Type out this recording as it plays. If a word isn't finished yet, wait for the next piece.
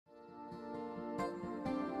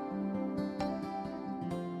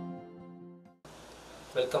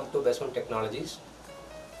Welcome to Bassoon Technologies.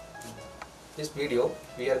 This video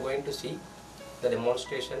we are going to see the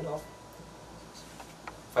demonstration of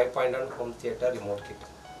 5.1 home theater remote kit.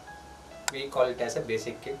 We call it as a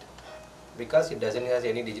basic kit because it doesn't have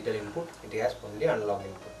any digital input, it has only analog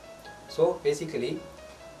input. So basically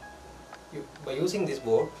by using this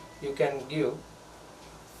board you can give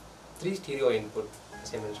 3 stereo input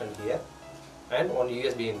as I mentioned here, and 1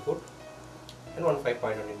 USB input and 1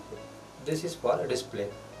 5.1 input. This is for a display,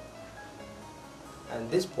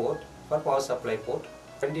 and this port for power supply port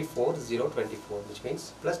 24-0-24, which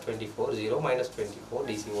means plus 24 0 minus 24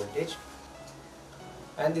 DC voltage,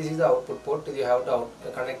 and this is the output port. You have to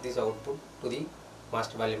connect this output to the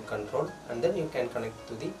master volume control, and then you can connect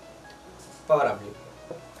to the power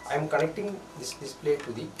amplifier. I am connecting this display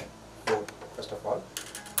to the board first of all.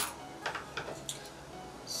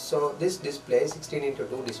 So this display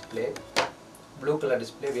 16:2 display, blue color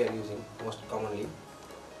display we are using most commonly.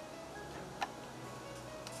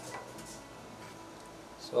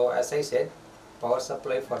 So as I said, power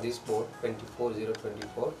supply for this board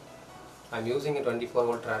 24-0-24. I am using a 24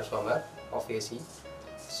 volt transformer of AC.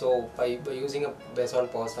 So by using a Bassoon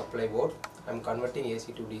power supply board, I am converting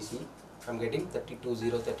AC to DC. I am getting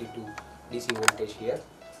 32-0-32 DC voltage here.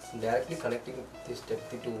 I am directly connecting this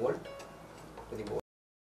 32 volt to the board.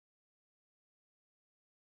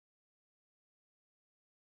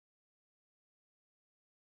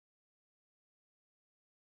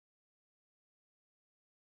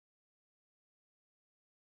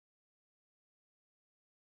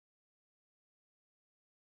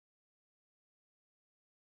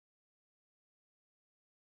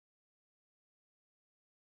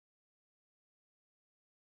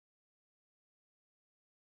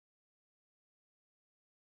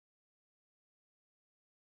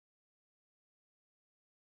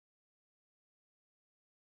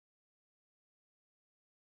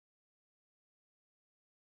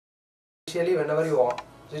 Initially, whenever you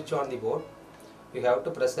switch on the board, you have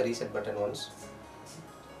to press the reset button once,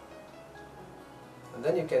 and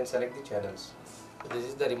then you can select the channels. This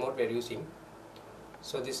is the remote we are using.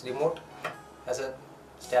 So this remote has a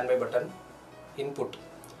standby button. Input,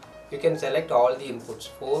 you can select all the inputs,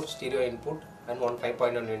 4 stereo input and 1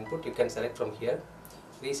 5.1 input. You can select from here.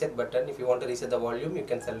 Reset button, if you want to reset the volume, you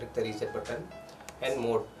can select the reset button. And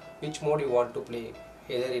mode, which mode you want to play,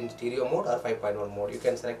 either in stereo mode or 5.1 mode, you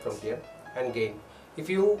can select from here. And gain, if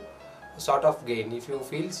you if you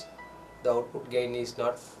feel the output gain is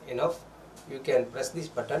not enough, you can press this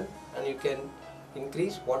button and you can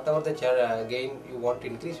increase whatever the gain you want to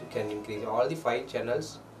increase. You can increase all the 5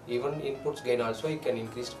 channels, even inputs gain also you can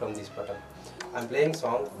increase from this button. I am playing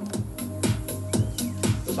song.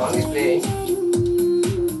 The song is playing.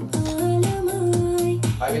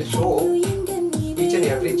 I will show each and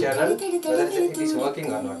every channel whether it is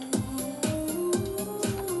working or not.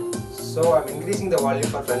 So I am increasing the volume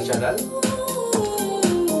for front channel.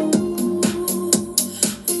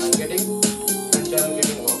 I am getting front channel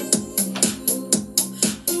getting work.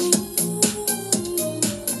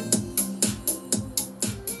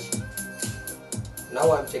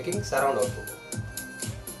 Now I am checking surround output.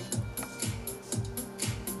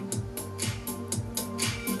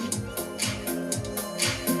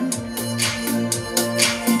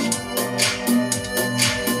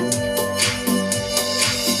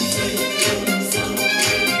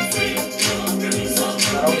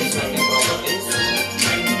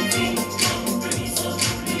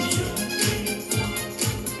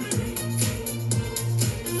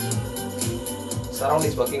 Surround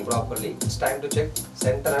is working properly. It's time to check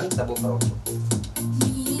center and subwoofer output.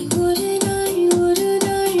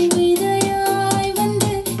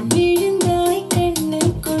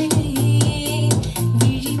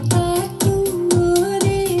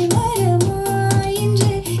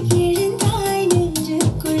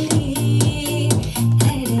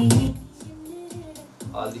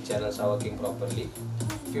 All the channels are working properly.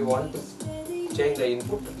 If you want to change the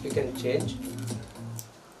input, you can change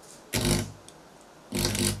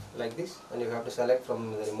like this, and you have to select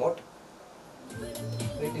from the remote.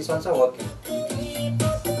 It is also working.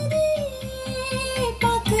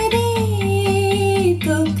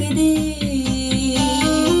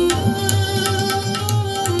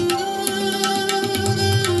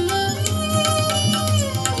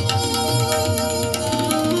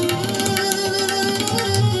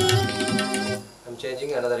 I'm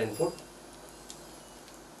changing another input.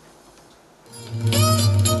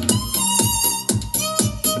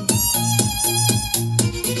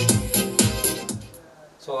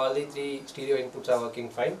 So all the 3 stereo inputs are working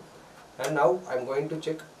fine, and now I am going to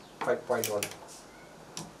check 5.1.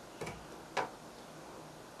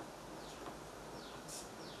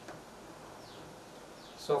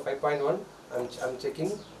 So 5.1, I'm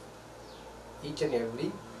checking each and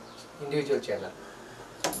every individual channel.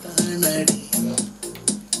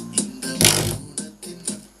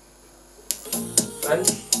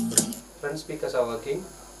 Front speakers are working.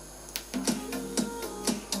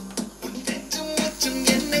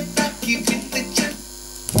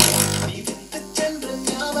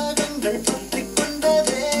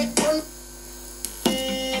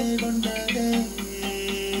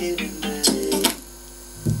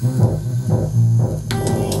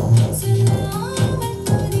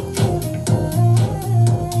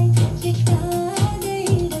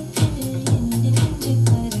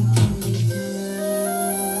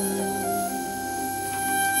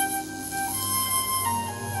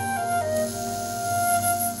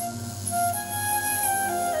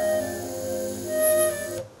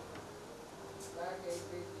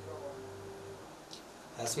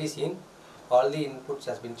 As we seen, all the inputs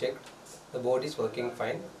has been checked. The board is working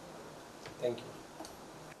fine. Thank you.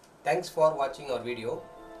 Thanks for watching our video.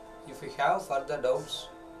 If you have further doubts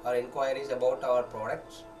or inquiries about our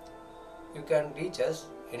products, you can reach us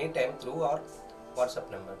anytime through our WhatsApp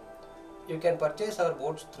number. You can purchase our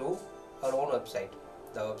boards through our own website.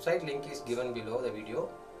 The website link is given below the video.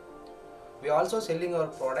 We are also selling our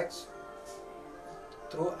products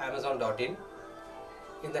through Amazon.in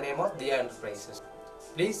in the name of Diya Enterprises.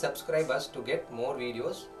 Please subscribe us to get more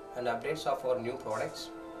videos and updates of our new products,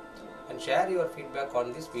 and share your feedback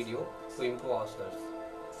on this video to improve ourselves.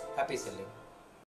 Happy selling!